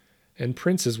righteousness, and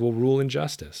princes will rule in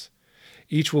justice.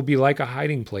 Each will be like a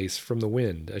hiding place from the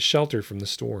wind, a shelter from the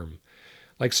storm,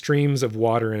 like streams of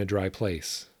water in a dry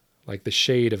place, like the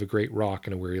shade of a great rock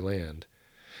in a weary land.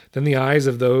 Then the eyes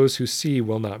of those who see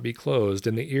will not be closed,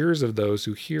 and the ears of those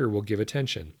who hear will give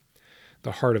attention.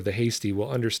 The heart of the hasty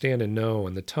will understand and know,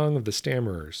 and the tongue of the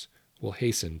stammerers will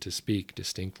hasten to speak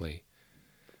distinctly.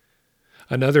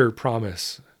 Another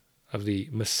promise of the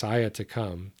Messiah to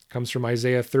come comes from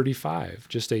Isaiah 35,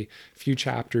 just a few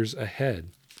chapters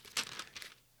ahead.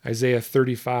 Isaiah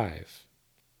 35.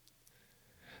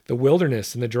 The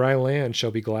wilderness and the dry land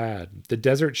shall be glad. The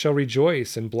desert shall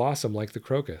rejoice and blossom like the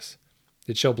crocus.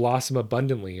 It shall blossom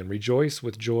abundantly and rejoice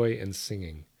with joy and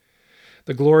singing.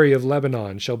 The glory of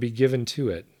Lebanon shall be given to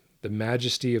it, the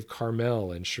majesty of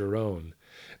Carmel and Sharon.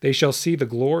 They shall see the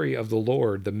glory of the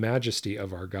Lord, the majesty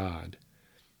of our God.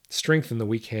 Strengthen the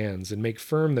weak hands and make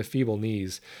firm the feeble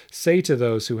knees. Say to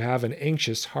those who have an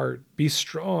anxious heart, Be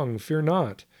strong, fear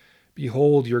not.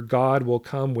 Behold, your God will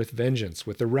come with vengeance,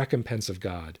 with the recompense of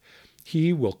God.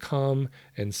 He will come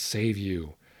and save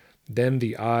you. Then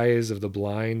the eyes of the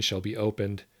blind shall be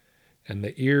opened, and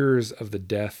the ears of the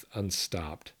deaf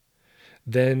unstopped.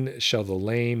 Then shall the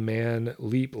lame man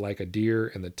leap like a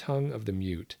deer, and the tongue of the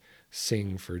mute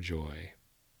sing for joy.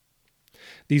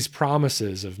 These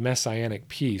promises of messianic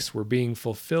peace were being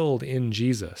fulfilled in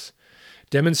Jesus,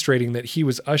 demonstrating that he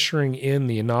was ushering in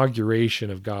the inauguration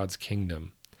of God's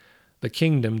kingdom. The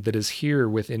kingdom that is here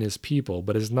within his people,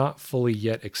 but has not fully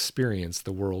yet experienced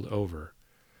the world over.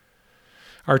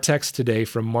 Our text today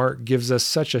from Mark gives us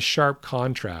such a sharp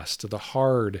contrast to the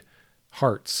hard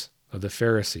hearts of the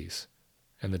Pharisees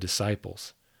and the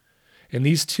disciples. In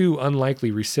these two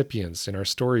unlikely recipients in our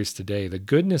stories today, the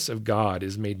goodness of God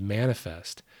is made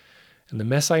manifest, and the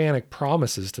messianic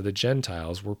promises to the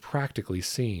Gentiles were practically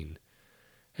seen.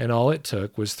 And all it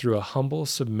took was through a humble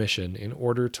submission in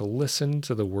order to listen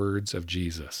to the words of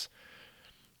Jesus.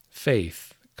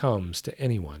 Faith comes to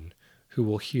anyone who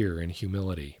will hear in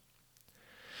humility.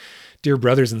 Dear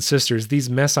brothers and sisters, these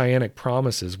messianic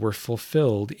promises were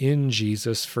fulfilled in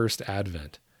Jesus' first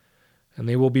advent, and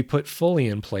they will be put fully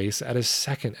in place at his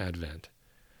second advent.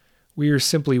 We are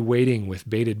simply waiting with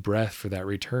bated breath for that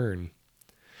return.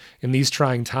 In these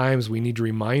trying times, we need to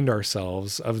remind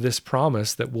ourselves of this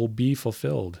promise that will be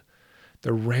fulfilled.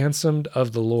 The ransomed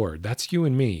of the Lord, that's you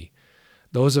and me,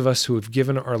 those of us who have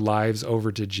given our lives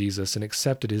over to Jesus and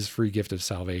accepted his free gift of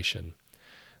salvation.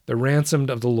 The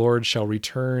ransomed of the Lord shall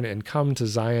return and come to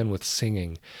Zion with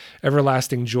singing.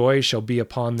 Everlasting joy shall be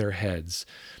upon their heads.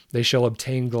 They shall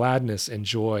obtain gladness and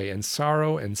joy, and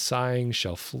sorrow and sighing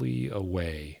shall flee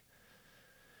away.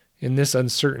 In this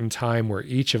uncertain time where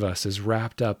each of us is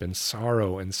wrapped up in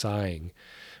sorrow and sighing,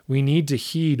 we need to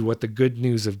heed what the good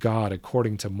news of God,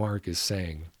 according to Mark, is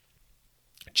saying.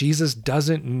 Jesus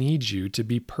doesn't need you to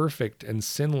be perfect and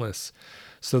sinless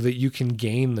so that you can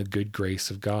gain the good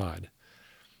grace of God.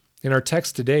 In our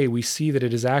text today, we see that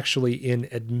it is actually in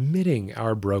admitting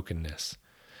our brokenness,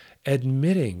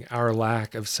 admitting our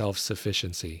lack of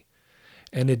self-sufficiency,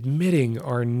 and admitting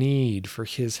our need for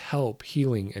his help,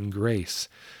 healing, and grace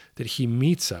that he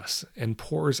meets us and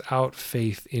pours out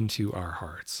faith into our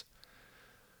hearts.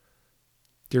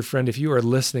 Dear friend, if you are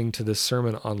listening to this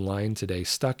sermon online today,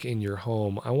 stuck in your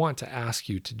home, I want to ask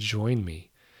you to join me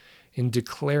in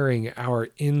declaring our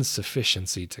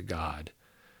insufficiency to God.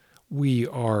 We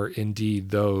are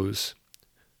indeed those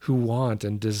who want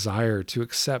and desire to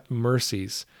accept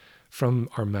mercies from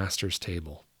our Master's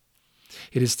table.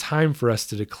 It is time for us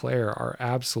to declare our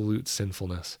absolute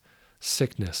sinfulness,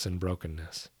 sickness, and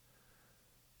brokenness.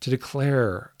 To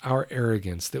declare our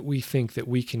arrogance that we think that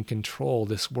we can control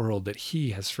this world that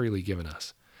he has freely given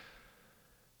us.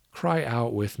 Cry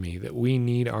out with me that we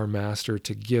need our Master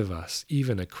to give us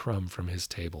even a crumb from his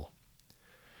table.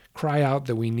 Cry out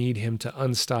that we need him to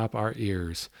unstop our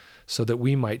ears so that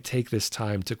we might take this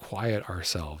time to quiet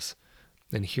ourselves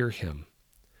and hear him.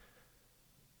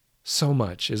 So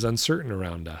much is uncertain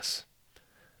around us,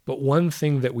 but one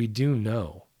thing that we do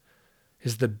know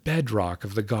is the bedrock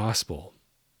of the gospel.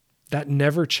 That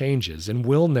never changes and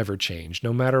will never change,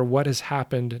 no matter what has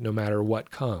happened, no matter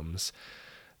what comes.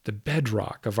 The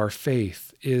bedrock of our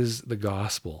faith is the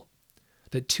gospel.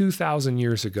 That 2,000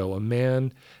 years ago, a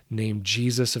man named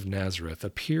Jesus of Nazareth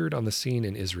appeared on the scene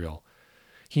in Israel.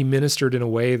 He ministered in a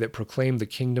way that proclaimed the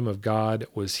kingdom of God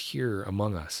was here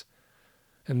among us.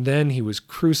 And then he was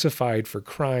crucified for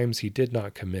crimes he did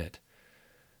not commit.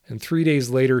 And 3 days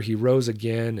later, he rose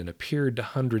again and appeared to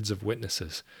hundreds of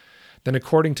witnesses. Then,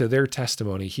 according to their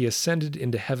testimony, he ascended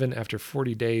into heaven after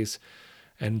 40 days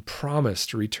and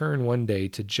promised to return one day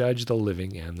to judge the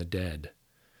living and the dead.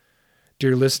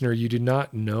 Dear listener, you do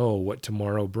not know what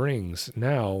tomorrow brings,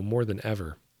 now more than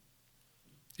ever.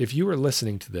 If you are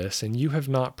listening to this and you have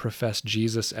not professed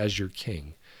Jesus as your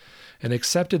King and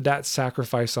accepted that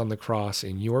sacrifice on the cross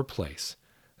in your place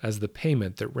as the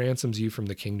payment that ransoms you from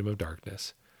the kingdom of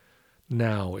darkness,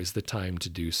 now is the time to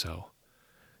do so.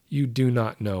 You do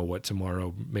not know what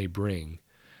tomorrow may bring,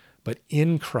 but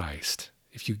in Christ,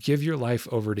 if you give your life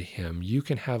over to him, you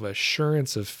can have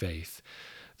assurance of faith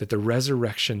that the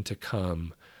resurrection to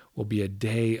come will be a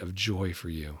day of joy for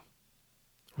you.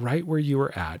 Right where you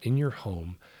are at, in your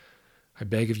home, I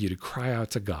beg of you to cry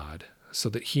out to God so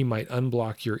that he might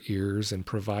unblock your ears and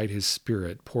provide his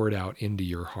Spirit poured out into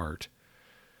your heart.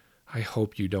 I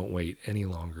hope you don't wait any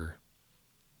longer.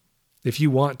 If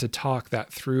you want to talk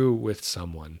that through with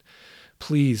someone,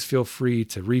 please feel free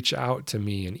to reach out to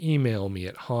me and email me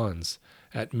at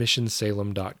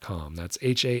hans@missionsalem.com. That's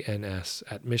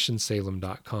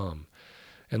HANS@missionsalem.com.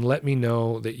 And let me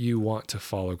know that you want to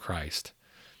follow Christ.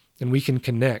 And we can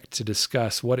connect to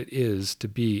discuss what it is to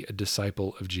be a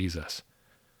disciple of Jesus.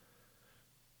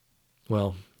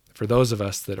 Well, for those of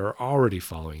us that are already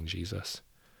following Jesus,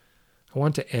 I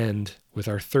want to end with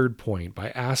our third point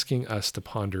by asking us to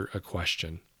ponder a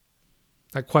question.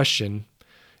 That question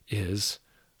is,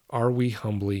 are we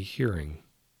humbly hearing?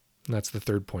 And that's the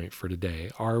third point for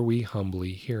today. Are we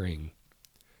humbly hearing?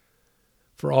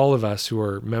 For all of us who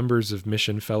are members of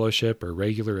Mission Fellowship or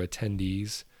regular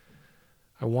attendees,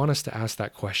 I want us to ask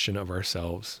that question of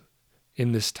ourselves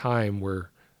in this time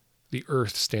where the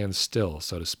earth stands still,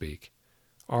 so to speak.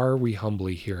 Are we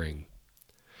humbly hearing?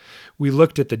 We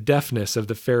looked at the deafness of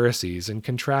the Pharisees and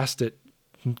contrasted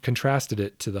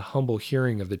it to the humble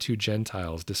hearing of the two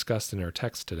Gentiles discussed in our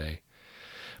text today.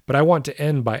 But I want to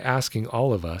end by asking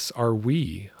all of us, are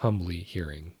we humbly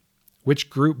hearing? Which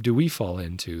group do we fall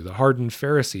into? The hardened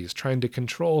Pharisees trying to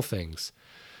control things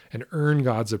and earn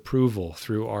God's approval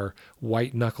through our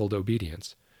white-knuckled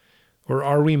obedience? Or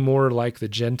are we more like the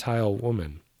Gentile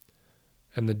woman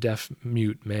and the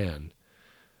deaf-mute man,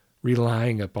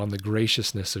 relying upon the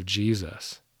graciousness of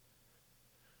Jesus.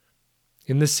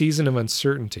 In this season of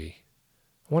uncertainty,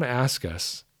 I want to ask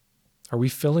us, are we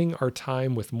filling our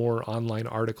time with more online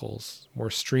articles,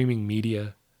 more streaming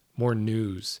media, more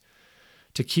news,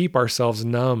 to keep ourselves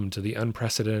numb to the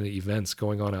unprecedented events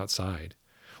going on outside?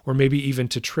 Or maybe even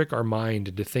to trick our mind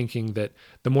into thinking that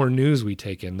the more news we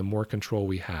take in, the more control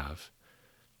we have.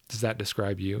 Does that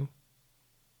describe you?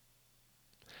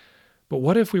 But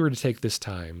what if we were to take this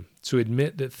time to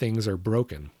admit that things are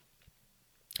broken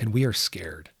and we are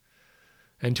scared,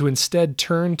 and to instead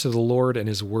turn to the Lord and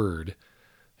His Word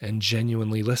and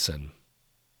genuinely listen?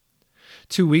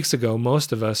 2 weeks ago,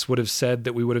 most of us would have said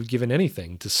that we would have given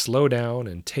anything to slow down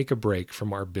and take a break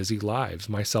from our busy lives,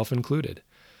 myself included.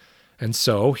 And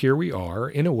so here we are,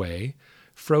 in a way,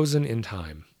 frozen in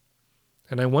time.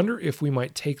 And I wonder if we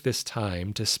might take this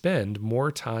time to spend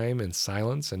more time in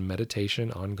silence and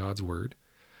meditation on God's Word.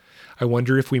 I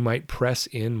wonder if we might press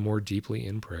in more deeply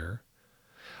in prayer.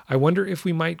 I wonder if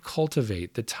we might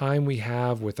cultivate the time we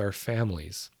have with our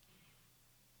families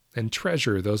and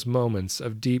treasure those moments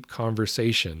of deep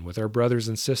conversation with our brothers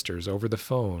and sisters over the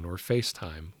phone or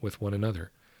FaceTime with one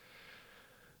another.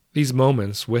 These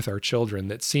moments with our children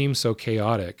that seem so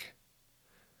chaotic,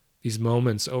 these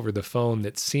moments over the phone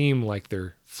that seem like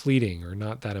they're fleeting or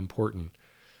not that important,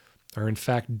 are in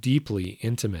fact deeply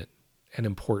intimate and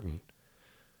important.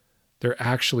 They're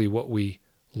actually what we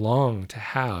long to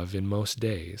have in most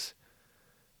days.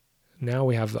 Now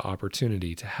we have the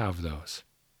opportunity to have those.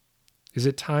 Is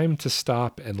it time to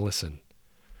stop and listen?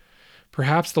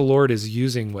 Perhaps the Lord is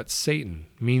using what Satan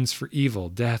means for evil,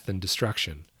 death, and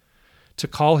destruction to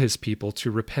call His people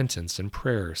to repentance and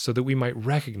prayer so that we might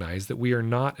recognize that we are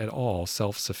not at all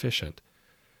self-sufficient.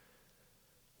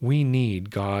 We need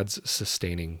God's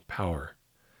sustaining power.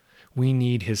 We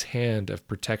need His hand of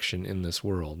protection in this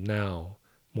world now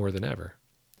more than ever.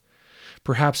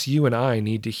 Perhaps you and I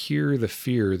need to hear the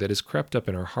fear that has crept up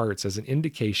in our hearts as an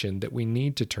indication that we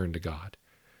need to turn to God,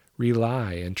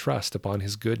 rely and trust upon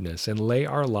His goodness, and lay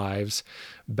our lives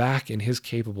back in His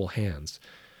capable hands,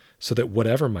 so that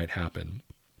whatever might happen,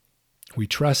 we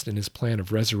trust in His plan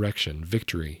of resurrection,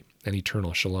 victory, and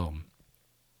eternal shalom.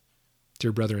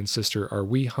 Dear brother and sister, are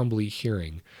we humbly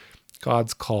hearing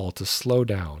God's call to slow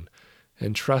down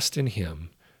and trust in Him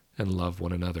and love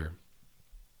one another?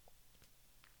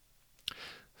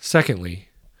 Secondly,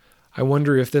 I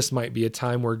wonder if this might be a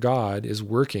time where God is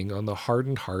working on the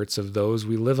hardened hearts of those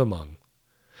we live among.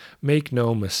 Make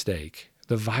no mistake,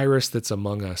 the virus that's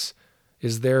among us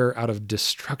is there out of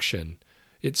destruction.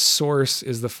 Its source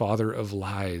is the father of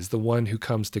lies, the one who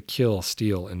comes to kill,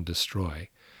 steal, and destroy.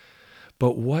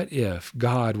 But what if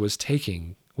God was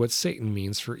taking what Satan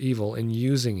means for evil and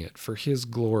using it for His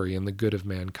glory and the good of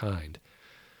mankind?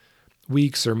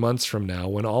 Weeks or months from now,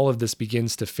 when all of this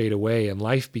begins to fade away and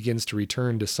life begins to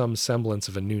return to some semblance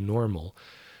of a new normal,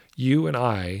 you and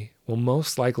I will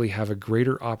most likely have a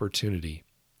greater opportunity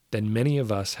than many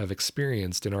of us have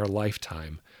experienced in our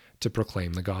lifetime to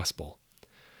proclaim the gospel.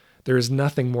 There is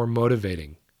nothing more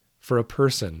motivating for a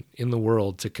person in the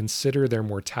world to consider their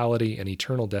mortality and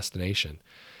eternal destination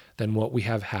than what we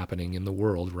have happening in the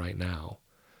world right now.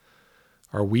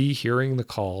 Are we hearing the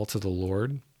call to the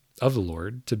Lord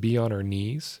to be on our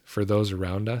knees for those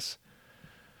around us?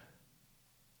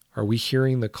 Are we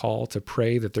hearing the call to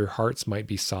pray that their hearts might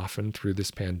be softened through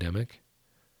this pandemic?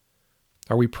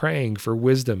 Are we praying for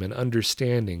wisdom and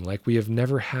understanding like we have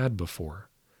never had before?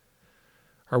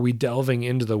 Are we delving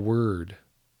into the Word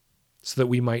so that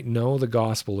we might know the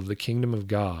gospel of the kingdom of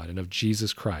God and of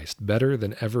Jesus Christ better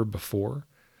than ever before?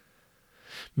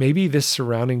 Maybe this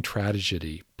surrounding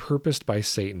tragedy, purposed by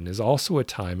Satan, is also a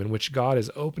time in which God is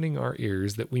opening our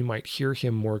ears that we might hear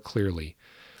Him more clearly,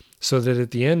 so that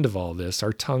at the end of all this,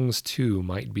 our tongues too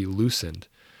might be loosened,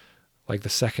 like the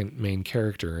second main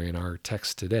character in our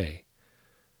text today.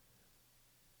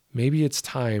 Maybe it's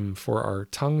time for our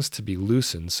tongues to be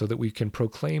loosened so that we can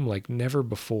proclaim like never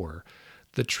before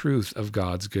the truth of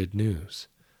God's good news,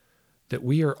 that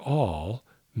we are all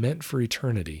meant for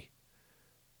eternity,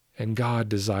 and God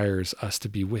desires us to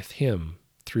be with Him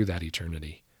through that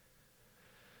eternity.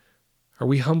 Are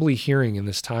we humbly hearing in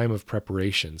this time of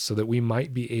preparation so that we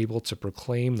might be able to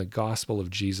proclaim the gospel of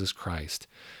Jesus Christ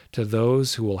to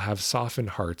those who will have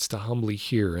softened hearts to humbly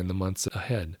hear in the months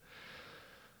ahead?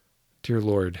 Dear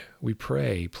Lord, we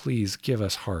pray, please give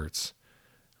us hearts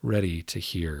ready to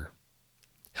hear.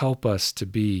 Help us to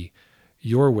be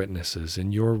Your witnesses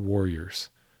and Your warriors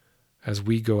as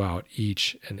we go out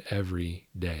each and every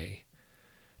day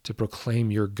to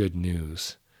proclaim Your good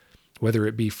news, whether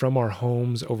it be from our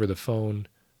homes over the phone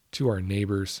to our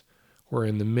neighbors We're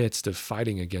in the midst of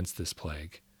fighting against this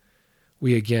plague.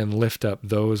 We again lift up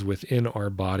those within our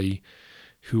body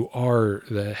who are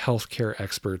the healthcare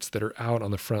experts that are out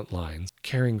on the front lines,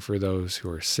 caring for those who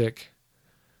are sick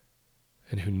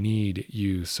and who need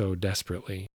you so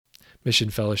desperately. Mission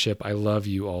Fellowship, I love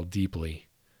you all deeply.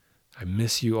 I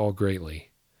miss you all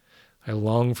greatly. I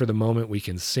long for the moment we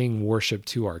can sing worship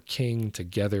to our King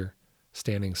together,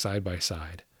 standing side by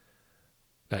side.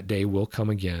 That day will come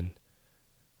again.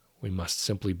 We must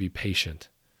simply be patient,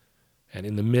 and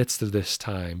in the midst of this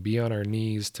time, be on our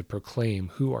knees to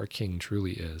proclaim who our King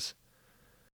truly is.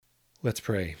 Let's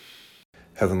pray.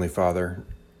 Heavenly Father,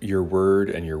 your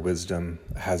word and your wisdom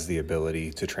has the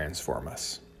ability to transform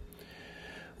us.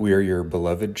 We are your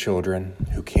beloved children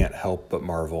who can't help but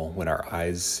marvel when our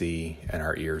eyes see and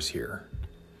our ears hear,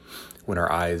 when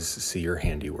our eyes see your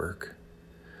handiwork,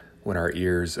 when our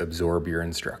ears absorb your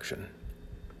instruction.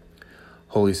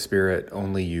 Holy Spirit,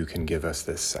 only you can give us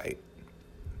this sight.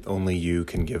 Only you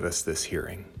can give us this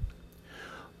hearing.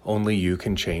 Only you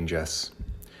can change us.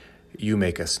 You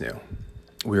make us new.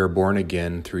 We are born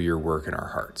again through your work in our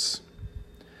hearts.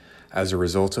 As a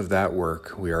result of that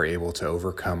work, we are able to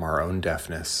overcome our own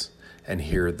deafness and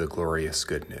hear the glorious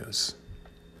good news.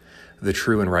 The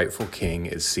true and rightful King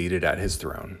is seated at his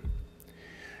throne.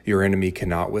 Your enemy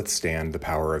cannot withstand the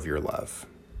power of your love.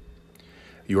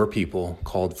 Your people,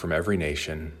 called from every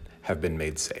nation, have been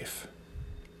made safe.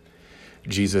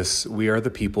 Jesus, we are the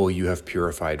people you have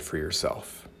purified for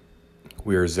yourself.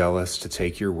 We are zealous to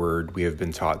take your word we have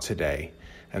been taught today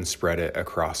and spread it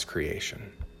across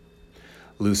creation.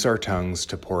 Loose our tongues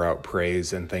to pour out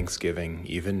praise and thanksgiving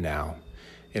even now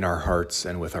in our hearts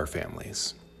and with our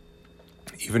families.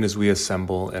 Even as we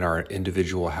assemble in our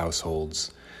individual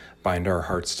households, bind our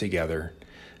hearts together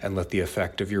and let the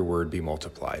effect of your word be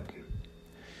multiplied.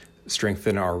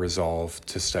 Strengthen our resolve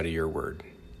to study your word.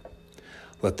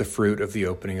 Let the fruit of the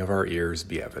opening of our ears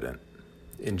be evident.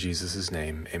 In Jesus'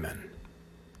 name, amen.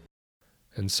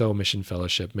 And so, Mission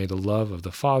Fellowship, may the love of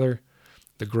the Father,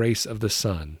 the grace of the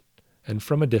Son, and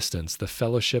from a distance, the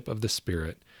fellowship of the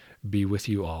Spirit be with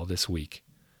you all this week.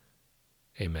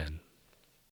 Amen.